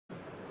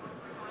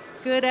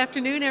Good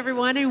afternoon,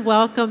 everyone, and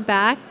welcome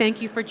back.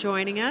 Thank you for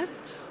joining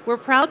us. We're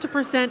proud to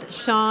present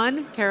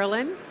Sean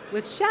Carolyn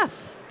with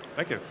Chef.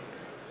 Thank you.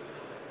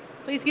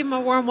 Please give him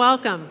a warm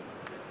welcome.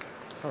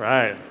 All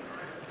right.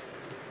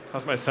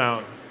 How's my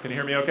sound? Can you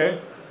hear me okay?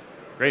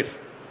 Great.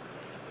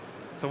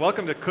 So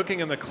welcome to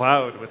Cooking in the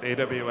Cloud with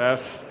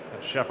AWS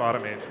and Chef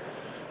Automate.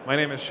 My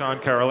name is Sean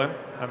Carolyn.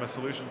 I'm a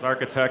solutions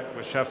architect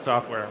with Chef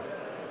Software.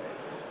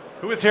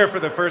 Who was here for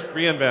the first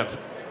reInvent?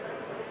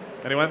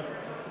 Anyone?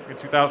 In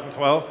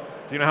 2012?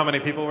 Do you know how many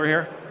people were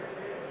here?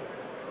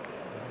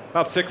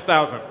 About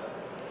 6,000.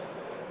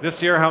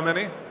 This year, how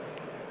many?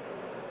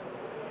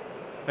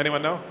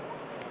 Anyone know?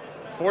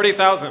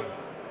 40,000.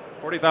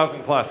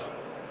 40,000 plus.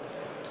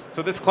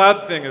 So this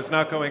cloud thing is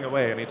not going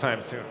away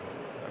anytime soon.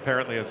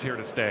 Apparently, it's here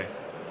to stay.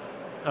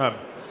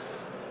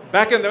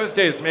 Back in those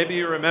days, maybe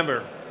you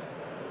remember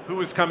who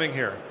was coming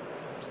here.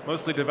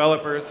 Mostly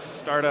developers,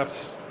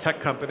 startups, tech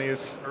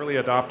companies, early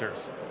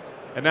adopters.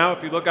 And now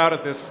if you look out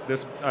at this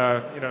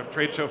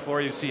trade show floor,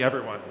 you see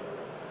everyone.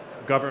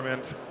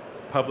 Government,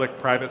 public,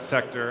 private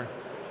sector,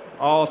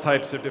 all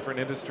types of different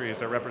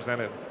industries are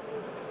represented.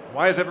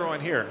 Why is everyone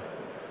here?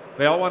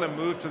 They all want to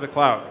move to the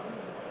cloud.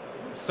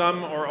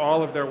 Some or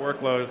all of their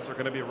workloads are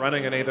going to be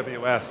running in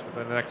AWS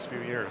within the next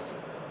few years.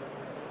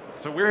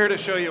 So we're here to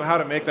show you how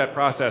to make that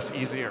process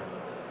easier.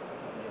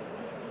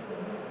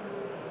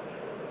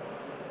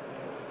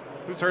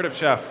 Who's heard of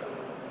Chef?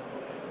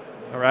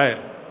 All right.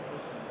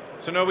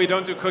 So no, we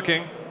don't do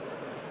cooking.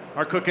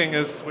 Our cooking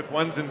is with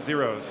ones and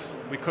zeros.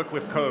 We cook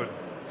with code.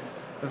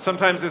 And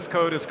sometimes this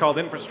code is called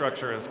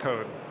infrastructure as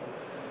code.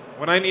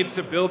 When I need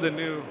to build a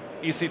new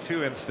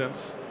EC2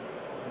 instance,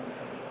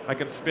 I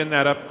can spin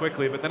that up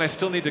quickly, but then I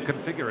still need to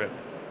configure it.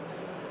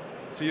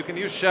 So you can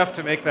use Chef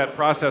to make that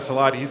process a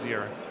lot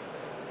easier.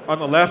 On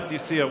the left, you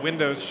see a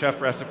Windows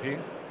Chef recipe.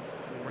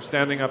 We're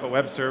standing up a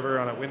web server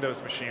on a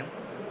Windows machine.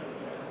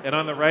 And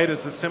on the right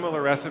is a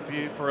similar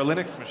recipe for a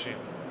Linux machine.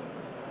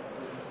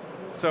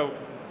 So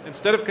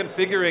instead of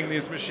configuring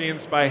these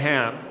machines by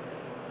hand,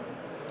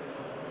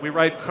 we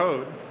write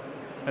code,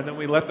 and then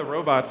we let the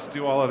robots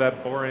do all of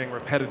that boring,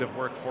 repetitive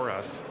work for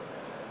us.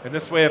 And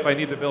this way, if I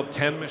need to build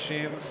 10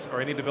 machines,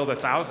 or I need to build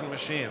 1,000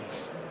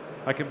 machines,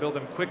 I can build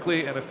them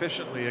quickly and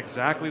efficiently,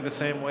 exactly the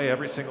same way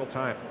every single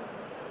time.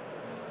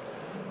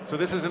 So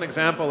this is an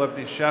example of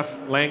the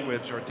Chef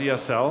language, or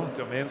DSL,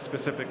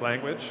 domain-specific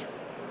language.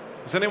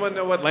 Does anyone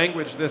know what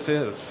language this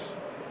is?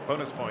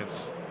 Bonus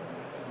points.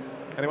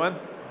 Anyone?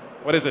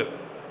 What is it?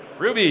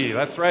 Ruby,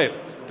 that's right.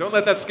 Don't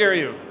let that scare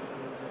you.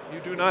 You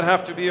do not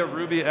have to be a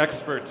Ruby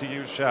expert to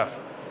use Chef.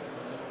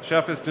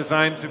 Chef is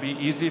designed to be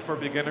easy for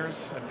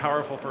beginners and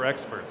powerful for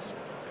experts.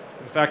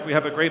 In fact, we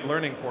have a great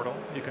learning portal.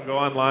 You can go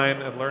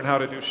online and learn how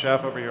to do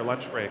Chef over your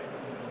lunch break.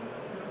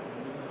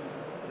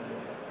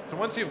 So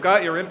once you've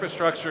got your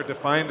infrastructure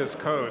defined as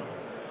code,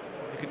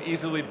 you can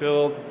easily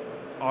build,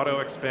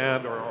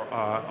 auto-expand, or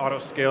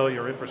auto-scale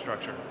your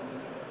infrastructure.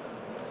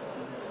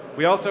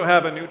 We also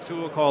have a new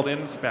tool called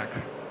InSpec.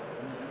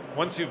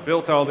 Once you've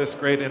built all this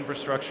great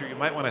infrastructure, you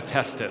might want to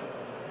test it.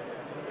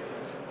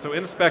 So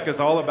InSpec is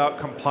all about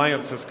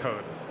compliance as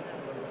code.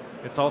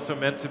 It's also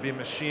meant to be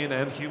machine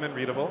and human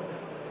readable.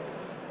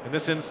 And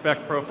this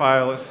InSpec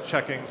profile is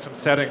checking some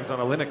settings on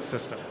a Linux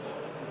system.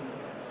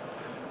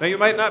 Now, you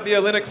might not be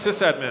a Linux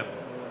sysadmin.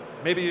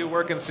 Maybe you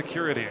work in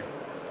security.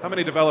 How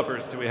many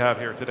developers do we have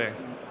here today?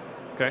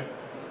 Okay.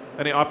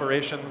 Any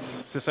operations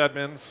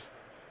sysadmins?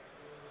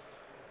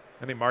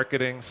 Any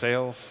marketing,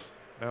 sales?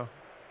 No?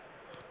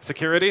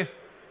 Security?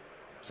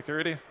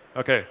 Security?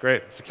 Okay,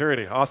 great.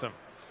 Security, awesome.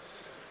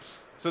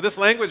 So this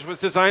language was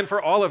designed for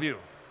all of you.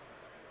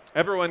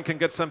 Everyone can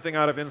get something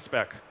out of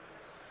InSpec.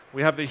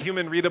 We have the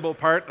human readable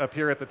part up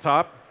here at the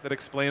top that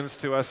explains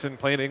to us in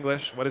plain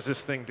English, what is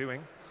this thing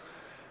doing?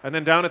 And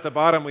then down at the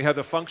bottom, we have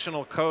the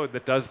functional code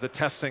that does the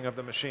testing of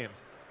the machine.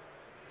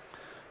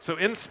 So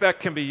InSpec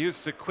can be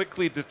used to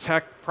quickly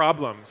detect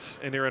problems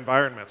in your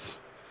environments.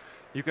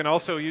 You can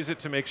also use it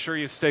to make sure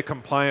you stay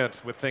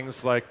compliant with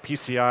things like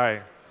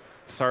PCI,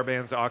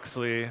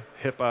 Sarbanes-Oxley,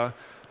 HIPAA.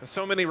 There's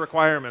so many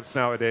requirements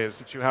nowadays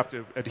that you have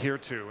to adhere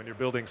to when you're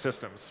building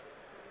systems.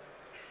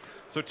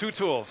 So two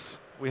tools.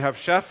 We have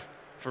Chef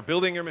for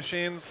building your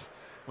machines.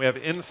 We have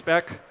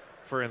InSpec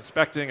for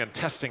inspecting and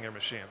testing your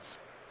machines.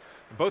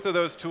 And both of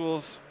those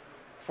tools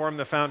form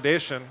the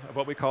foundation of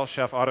what we call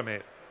Chef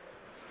Automate.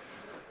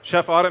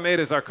 Chef Automate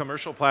is our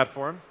commercial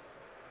platform.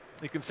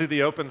 You can see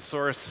the open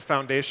source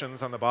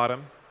foundations on the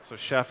bottom, so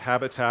Chef,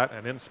 Habitat,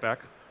 and InSpec.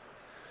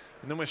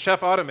 And then with Chef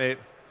Automate,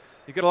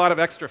 you get a lot of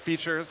extra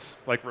features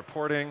like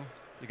reporting,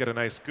 you get a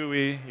nice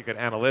GUI, you get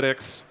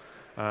analytics,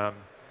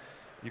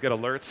 you get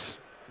alerts,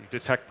 you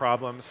detect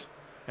problems,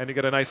 and you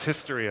get a nice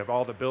history of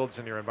all the builds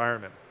in your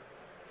environment.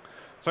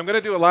 So I'm going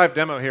to do a live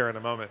demo here in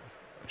a moment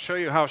and show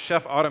you how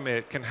Chef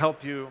Automate can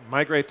help you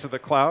migrate to the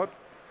cloud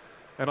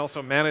and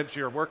also manage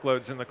your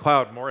workloads in the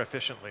cloud more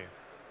efficiently.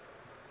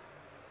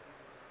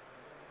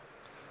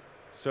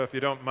 So if you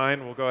don't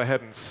mind, we'll go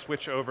ahead and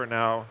switch over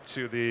now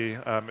to the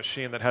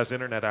machine that has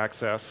internet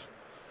access.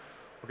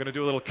 We're going to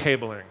do a little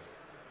cabling.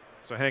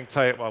 So hang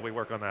tight while we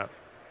work on that.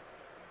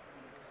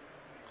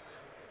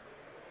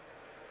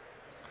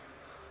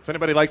 Does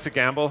anybody like to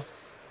gamble?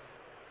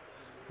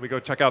 We go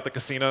check out the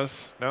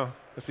casinos? No?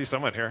 I see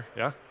someone here.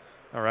 Yeah?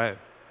 All right.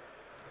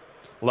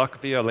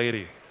 Luck be a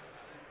lady.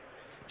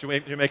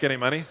 Did you make any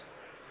money?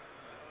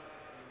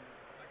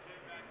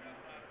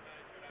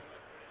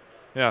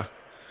 Yeah.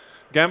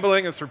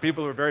 Gambling is for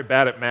people who are very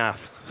bad at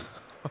math.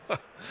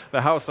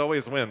 The house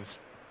always wins.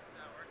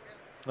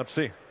 Let's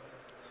see.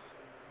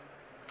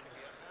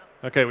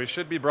 Okay, we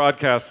should be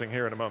broadcasting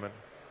here in a moment.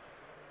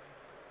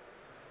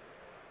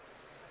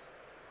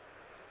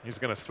 He's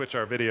going to switch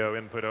our video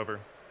input over.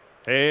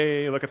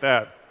 Hey, look at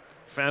that.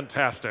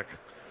 Fantastic.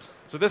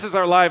 So this is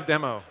our live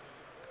demo.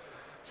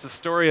 It's the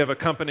story of a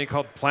company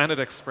called Planet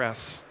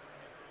Express.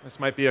 This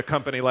might be a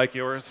company like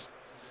yours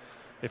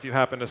if you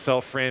happen to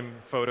sell frame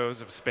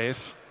photos of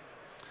space.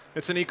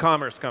 It's an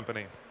e-commerce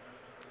company.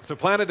 So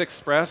Planet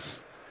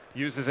Express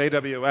uses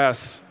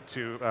AWS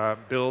to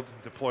build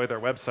and deploy their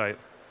website.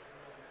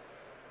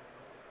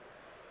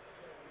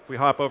 If we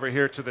hop over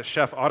here to the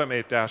Chef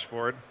Automate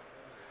dashboard,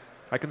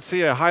 I can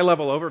see a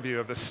high-level overview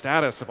of the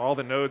status of all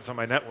the nodes on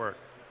my network.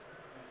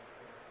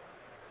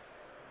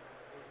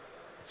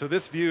 So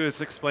this view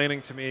is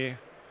explaining to me,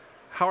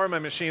 how are my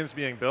machines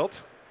being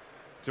built?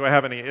 Do I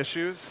have any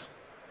issues?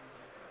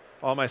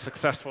 All my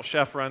successful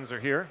chef runs are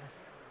here.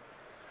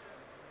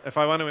 If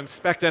I want to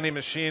inspect any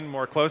machine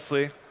more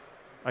closely,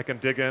 I can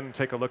dig in and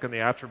take a look in the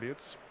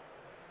attributes.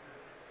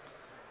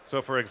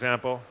 So for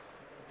example,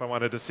 if I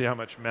wanted to see how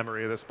much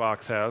memory this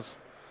box has,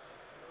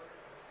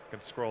 I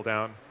can scroll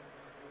down.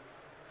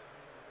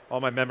 All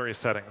my memory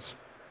settings.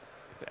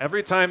 So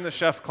every time the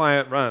Chef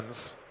client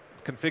runs,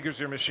 configures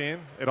your machine,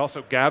 it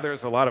also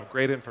gathers a lot of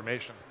great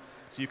information.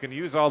 So you can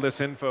use all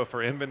this info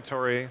for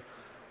inventory.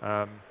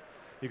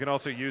 You can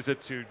also use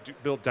it to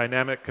build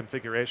dynamic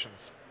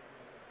configurations.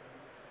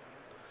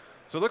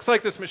 So it looks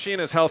like this machine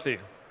is healthy.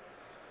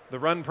 The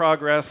run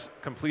progress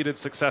completed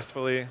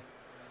successfully.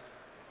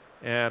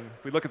 And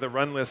if we look at the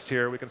run list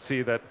here, we can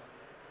see that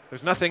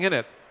there's nothing in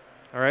it.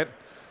 All right?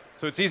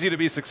 So it's easy to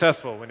be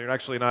successful when you're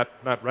actually not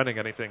running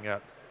anything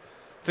yet.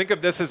 Think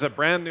of this as a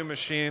brand new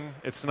machine.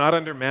 It's not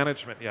under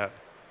management yet.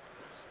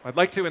 I'd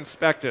like to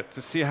inspect it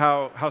to see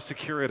how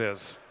secure it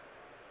is.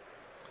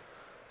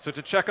 So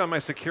to check on my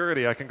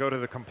security, I can go to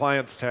the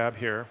Compliance tab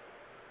here.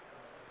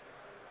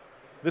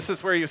 This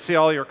is where you see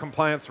all your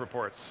compliance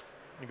reports.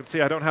 You can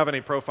see I don't have any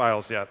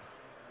profiles yet.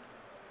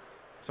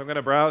 So I'm going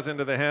to browse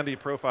into the handy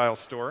profile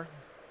store.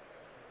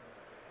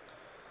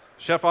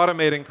 Chef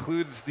Automate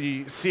includes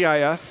the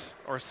CIS,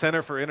 or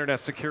Center for Internet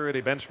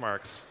Security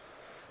benchmarks.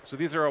 So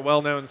these are a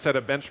well-known set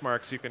of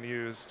benchmarks you can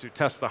use to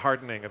test the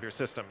hardening of your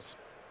systems.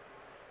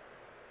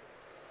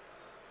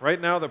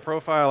 Right now, the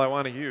profile I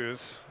want to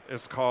use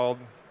is called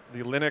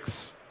the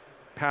Linux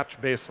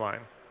Patch Baseline.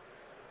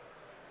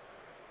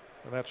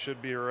 And that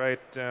should be right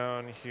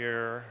down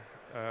here.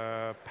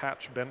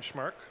 Patch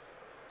Benchmark,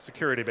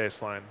 Security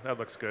Baseline. That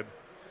looks good.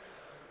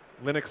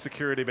 Linux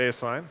Security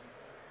Baseline.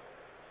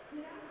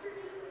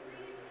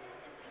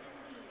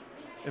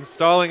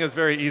 Installing is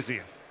very easy.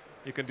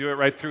 You can do it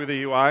right through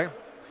the UI.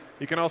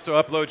 You can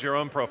also upload your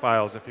own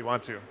profiles if you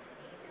want to.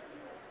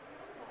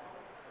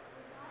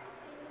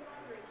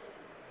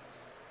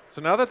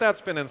 So now that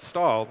that's been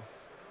installed,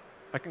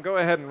 I can go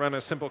ahead and run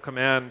a simple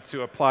command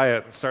to apply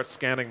it and start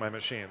scanning my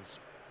machines.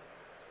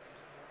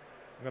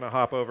 I'm going to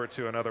hop over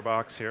to another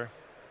box here.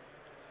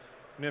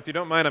 And if you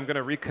don't mind, I'm going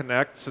to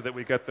reconnect so that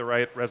we get the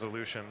right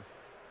resolution.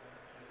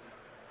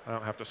 I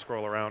don't have to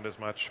scroll around as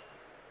much.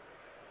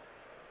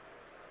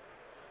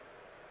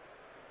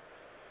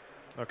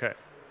 OK,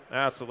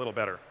 that's a little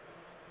better.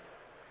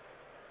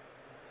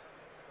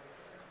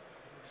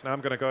 So now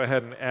I'm going to go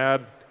ahead and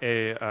add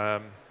a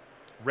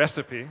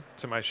recipe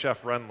to my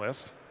chef run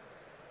list.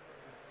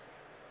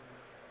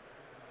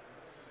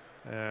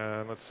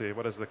 And let's see,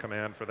 what is the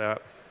command for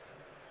that?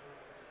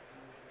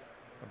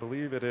 I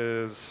believe it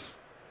is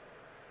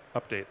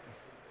update.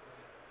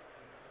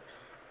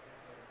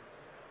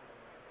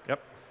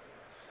 Yep.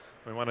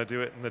 We want to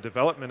do it in the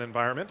development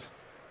environment.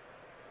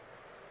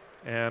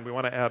 And we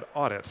want to add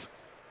audit.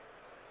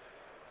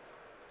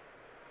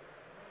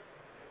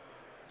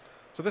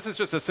 So this is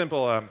just a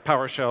simple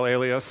PowerShell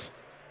alias.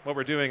 What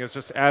we're doing is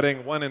just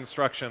adding one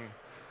instruction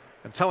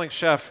and telling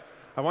Chef,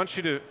 I want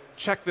you to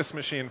check this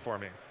machine for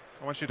me.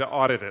 I want you to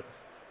audit it.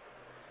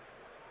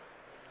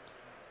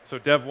 So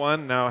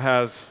Dev1 now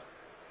has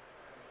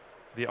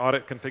the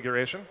audit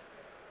configuration,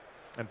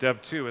 and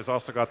Dev2 has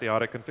also got the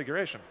audit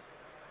configuration.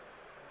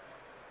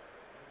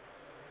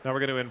 Now we're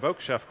going to invoke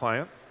Chef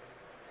Client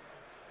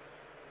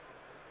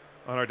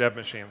on our dev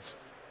machines.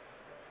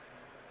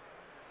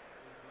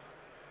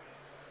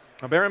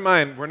 Now bear in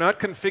mind, we're not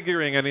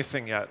configuring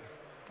anything yet.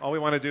 All we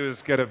want to do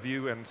is get a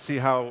view and see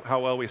how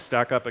well we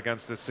stack up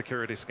against this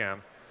security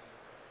scan.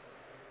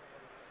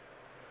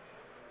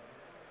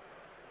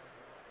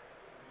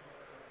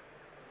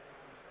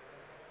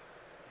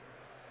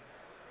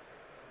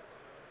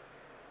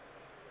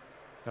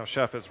 Now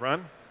Chef is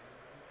run.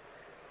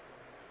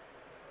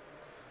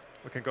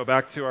 We can go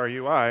back to our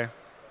UI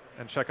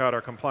and check out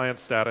our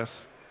compliance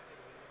status.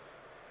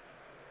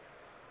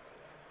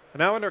 And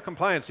now under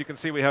compliance, you can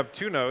see we have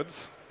two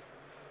nodes,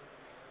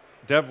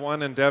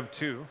 Dev1 and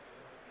Dev2.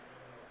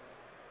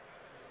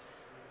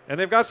 And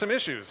they've got some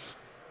issues.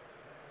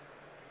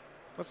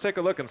 Let's take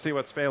a look and see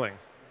what's failing.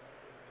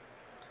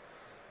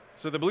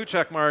 So the blue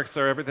check marks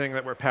are everything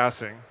that we're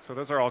passing. So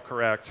those are all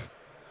correct.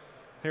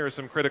 Here are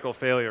some critical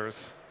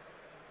failures.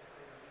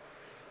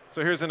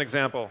 So here's an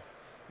example.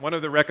 One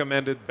of the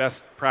recommended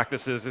best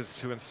practices is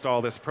to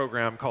install this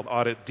program called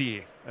Audit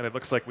D, and it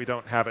looks like we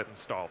don't have it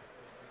installed.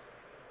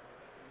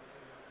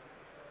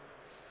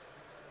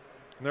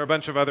 And there are a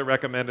bunch of other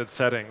recommended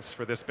settings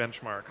for this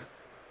benchmark.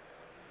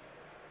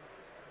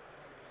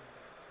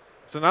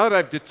 So now that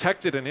I've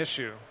detected an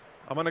issue,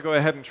 I'm going to go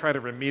ahead and try to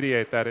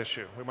remediate that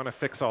issue. We want to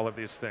fix all of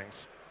these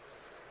things.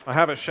 I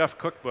have a chef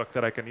cookbook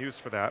that I can use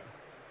for that.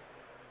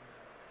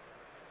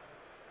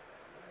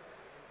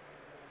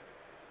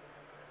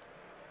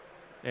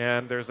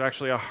 And there's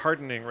actually a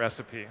hardening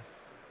recipe.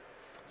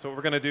 So what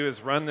we're going to do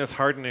is run this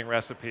hardening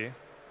recipe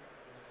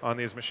on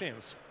these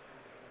machines.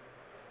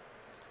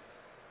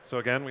 So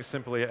again, we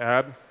simply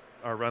add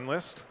our run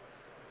list,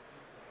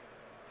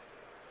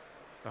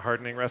 the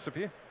hardening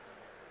recipe.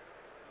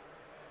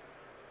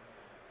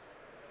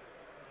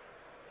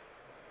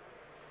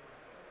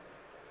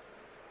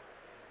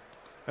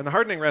 And the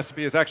hardening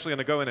recipe is actually going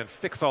to go in and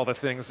fix all the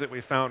things that we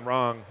found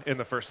wrong in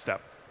the first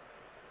step.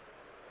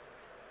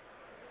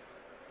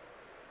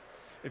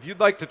 If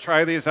you'd like to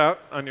try these out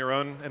on your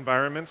own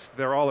environments,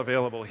 they're all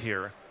available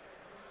here.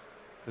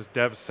 This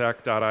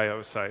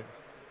devsec.io site.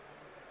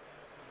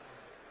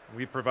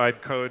 We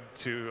provide code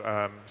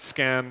to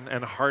scan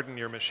and harden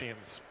your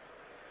machines.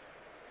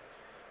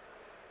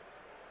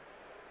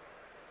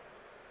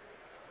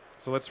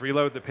 So let's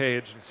reload the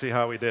page and see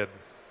how we did.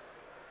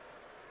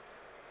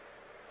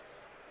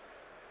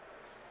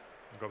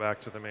 Go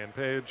back to the main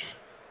page.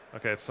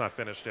 OK, it's not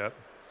finished yet.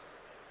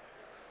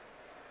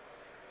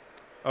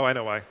 Oh, I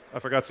know why. I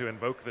forgot to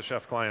invoke the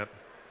Chef client.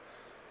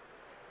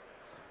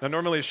 Now,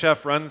 normally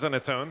Chef runs on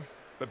its own,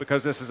 but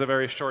because this is a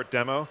very short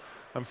demo,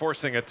 I'm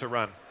forcing it to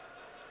run.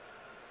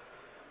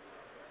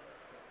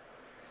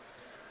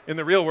 In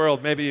the real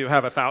world, maybe you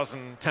have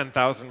 1,000,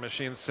 10,000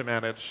 machines to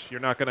manage. You're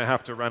not going to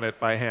have to run it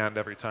by hand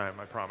every time,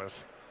 I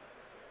promise.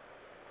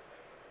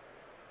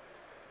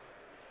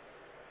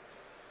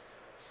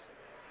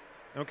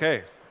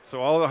 OK,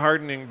 so all the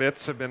hardening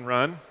bits have been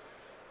run.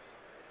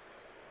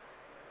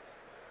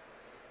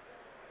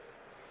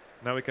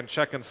 Now we can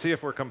check and see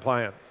if we're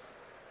compliant.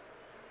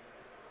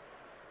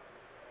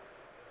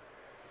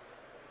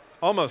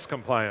 Almost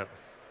compliant.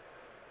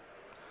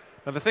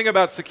 Now the thing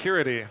about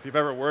security, if you've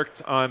ever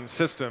worked on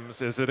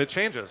systems, is that it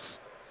changes.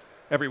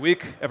 Every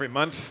week, every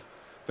month,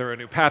 there are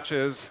new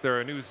patches, there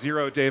are new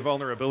zero-day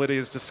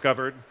vulnerabilities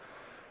discovered,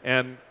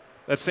 and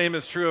that same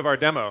is true of our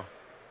demo.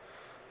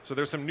 So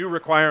there's some new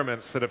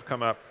requirements that have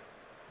come up.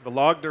 The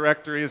log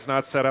directory is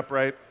not set up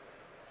right.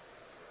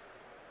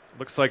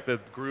 Looks like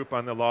the group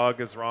on the log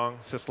is wrong,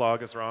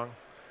 syslog is wrong,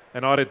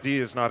 and Audit D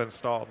is not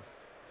installed.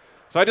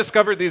 So I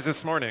discovered these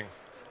this morning.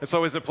 It's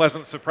always a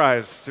pleasant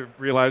surprise to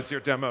realize your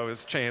demo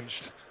is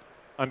changed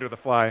under the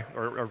fly,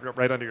 or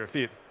right under your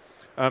feet.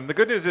 The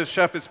good news is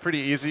Chef is pretty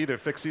easy to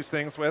fix these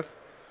things with.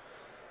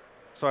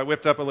 So I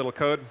whipped up a little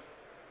code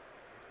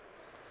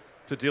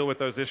to deal with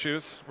those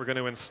issues. We're going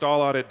to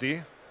install Audit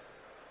D.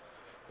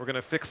 We're going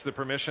to fix the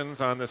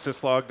permissions on the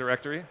syslog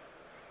directory.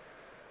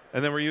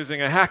 And then we're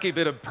using a hacky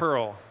bit of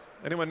Perl.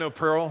 Anyone know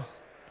Perl?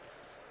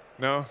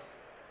 No?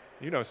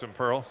 You know some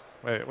Perl.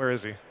 Wait, where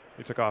is he?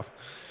 He took off.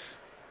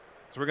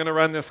 So we're going to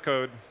run this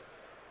code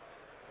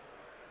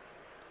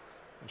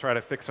and try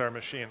to fix our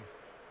machine.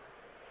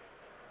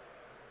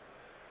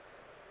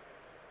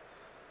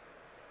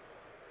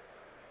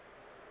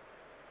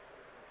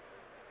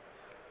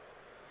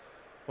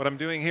 What I'm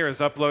doing here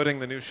is uploading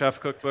the new Chef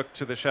cookbook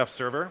to the Chef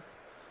server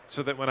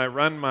so that when I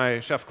run my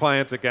Chef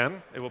client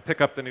again, it will pick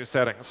up the new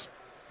settings.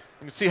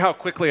 You can see how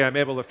quickly I'm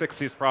able to fix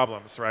these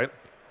problems, right?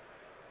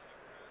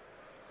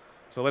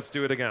 So let's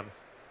do it again.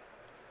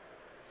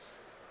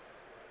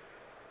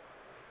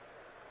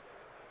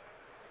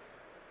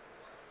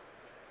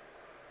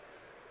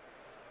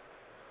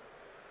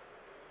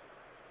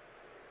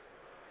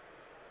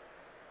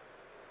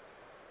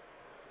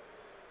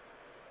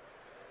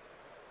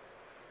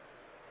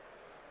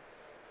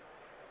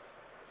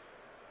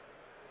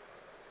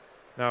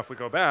 Now, if we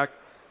go back,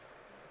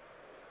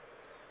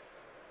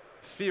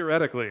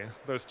 theoretically,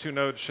 those two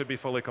nodes should be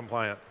fully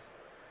compliant.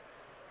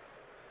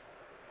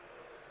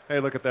 Hey,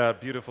 look at that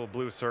beautiful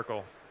blue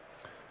circle.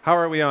 How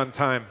are we on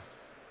time?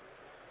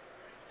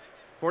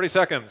 40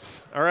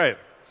 seconds. All right,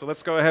 so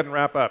let's go ahead and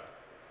wrap up.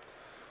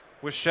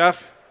 With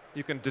Chef,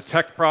 you can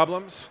detect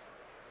problems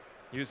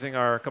using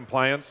our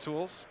compliance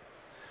tools.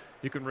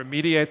 You can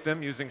remediate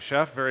them using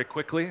Chef very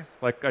quickly,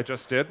 like I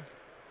just did.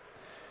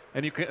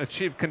 And you can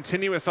achieve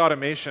continuous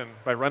automation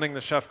by running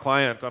the Chef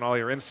client on all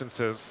your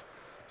instances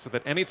so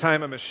that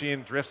anytime a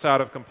machine drifts out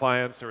of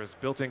compliance or is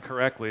built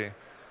incorrectly,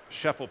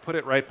 Chef will put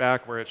it right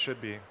back where it should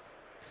be.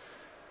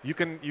 You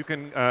can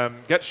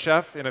get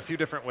Chef in a few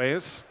different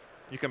ways.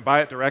 You can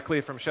buy it directly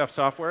from Chef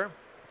Software.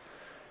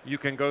 You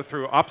can go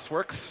through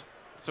OpsWorks.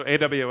 So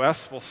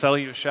AWS will sell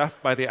you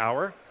Chef by the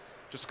hour.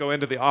 Just go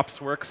into the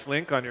OpsWorks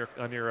link on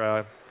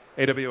your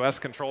AWS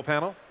control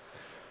panel.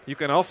 You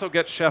can also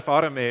get Chef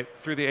Automate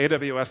through the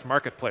AWS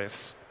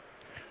Marketplace.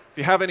 If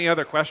you have any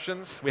other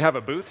questions, we have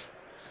a booth.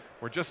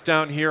 We're just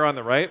down here on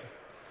the right.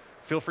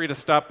 Feel free to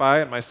stop by,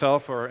 and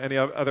myself or any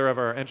other of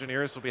our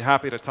engineers will be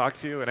happy to talk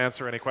to you and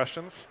answer any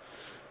questions.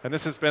 And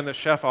this has been the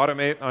Chef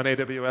Automate on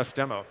AWS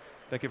demo.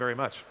 Thank you very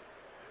much.